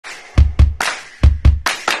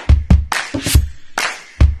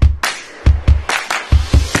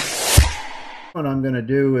what I'm going to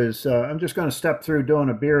do is I'm just going to step through doing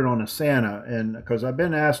a beard on a Santa, and because I've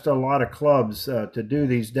been asked a lot of clubs to do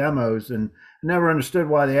these demos, and never understood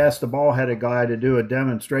why they asked the ball-headed guy to do a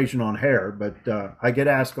demonstration on hair, but I get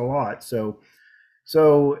asked a lot. So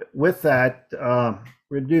with that,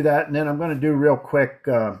 we're going to do that, and then I'm going to do real quick,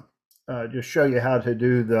 just show you how to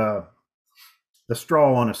do the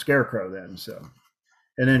straw on a scarecrow then. So,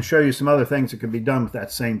 and then show you some other things that can be done with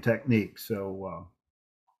that same technique. So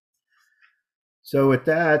with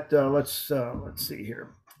that, let's see here.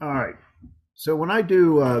 All right. So when I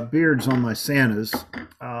do beards on my Santas,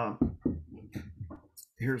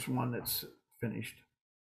 here's one that's finished.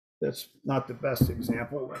 That's not the best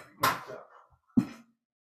example.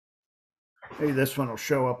 Maybe this one will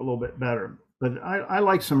show up a little bit better. But I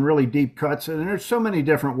like some really deep cuts, and there's so many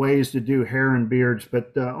different ways to do hair and beards.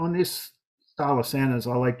 But on this style of Santas,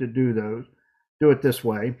 I like to do it this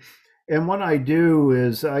way. And what I do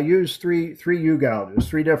is I use three U gouges,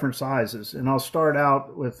 three different sizes, and I'll start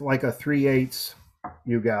out with like a 3/8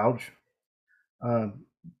 U gouge.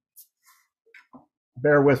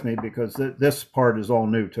 Bear with me because this part is all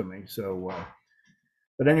new to me. So,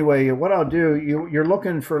 but anyway, what I'll do, you're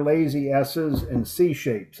looking for lazy S's and C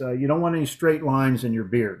shapes. You don't want any straight lines in your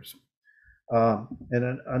beards.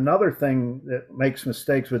 And another thing that makes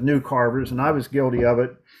mistakes with new carvers, and I was guilty of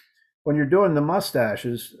it, when you're doing the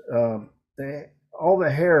mustaches, all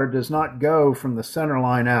the hair does not go from the center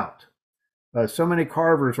line out. So many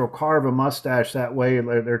carvers will carve a mustache that way.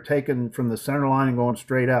 They're taken from the center line and going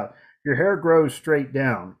straight out. Your hair grows straight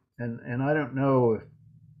down, and I don't know if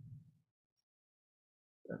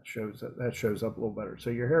that shows up a little better. So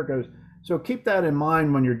your hair goes. So keep that in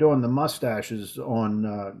mind when you're doing the mustaches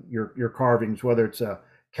on your carvings, whether it's a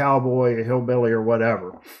cowboy, a hillbilly, or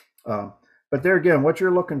whatever. But there again, what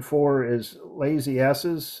you're looking for is lazy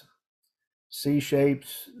S's, C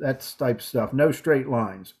shapes, that type stuff, no straight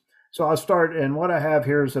lines. So I'll start, and what I have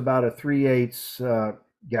here is about a 3/8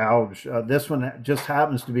 gouge. This one just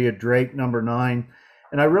happens to be a Drake number 9.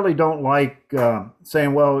 And I really don't like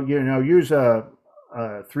saying, well, use a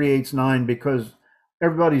 3/8 9 because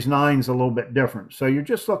everybody's 9's a little bit different. So you're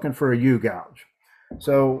just looking for a U gouge.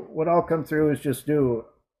 So what I'll come through is just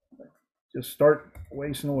start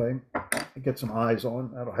wasting away. Get some eyes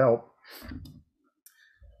on, that'll help.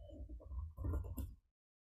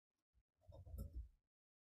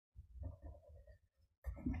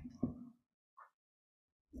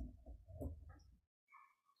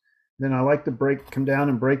 Then I like to come down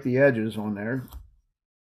and break the edges on there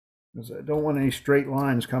because I don't want any straight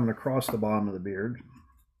lines coming across the bottom of the beard.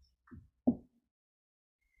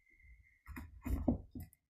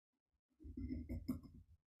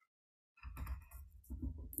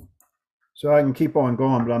 So I can keep on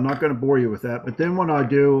going, but I'm not going to bore you with that. But then what I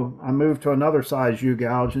do, I move to another size U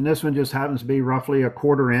gouge, and this one just happens to be roughly a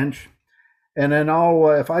 1/4 inch. And then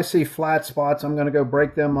if I see flat spots, I'm going to go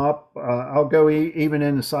break them up. I'll go even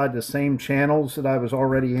inside the same channels that I was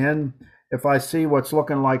already in. If I see what's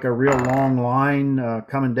looking like a real long line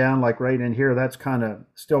coming down, like right in here, that's kind of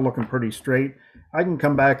still looking pretty straight. I can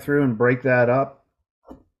come back through and break that up.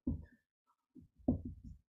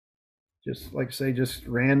 Just like I say, just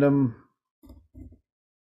random.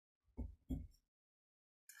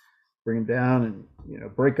 Bring them down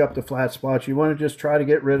and break up the flat spots. You want to just try to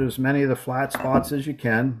get rid of as many of the flat spots as you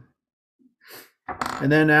can.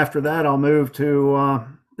 And then after that, I'll move to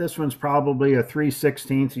this one's probably a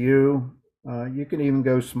 3/16 U. You can even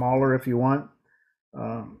go smaller if you want.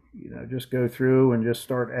 Just go through and just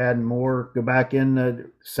start adding more. Go back in the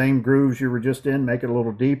same grooves you were just in, make it a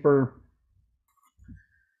little deeper.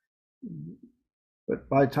 But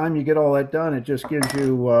by the time you get all that done, it just gives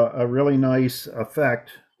you a really nice effect.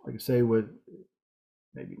 Like I say, with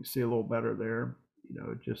maybe you can see a little better there,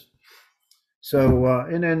 just so.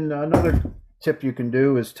 And then another tip you can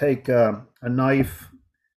do is take a knife,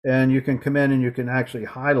 and you can come in and you can actually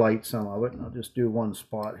highlight some of it. And I'll just do one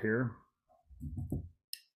spot here.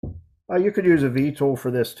 You could use a V tool for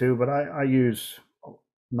this too, but I use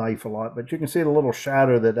knife a lot. But you can see the little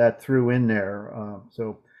shadow that threw in there.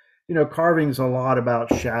 So carving's a lot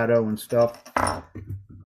about shadow and stuff.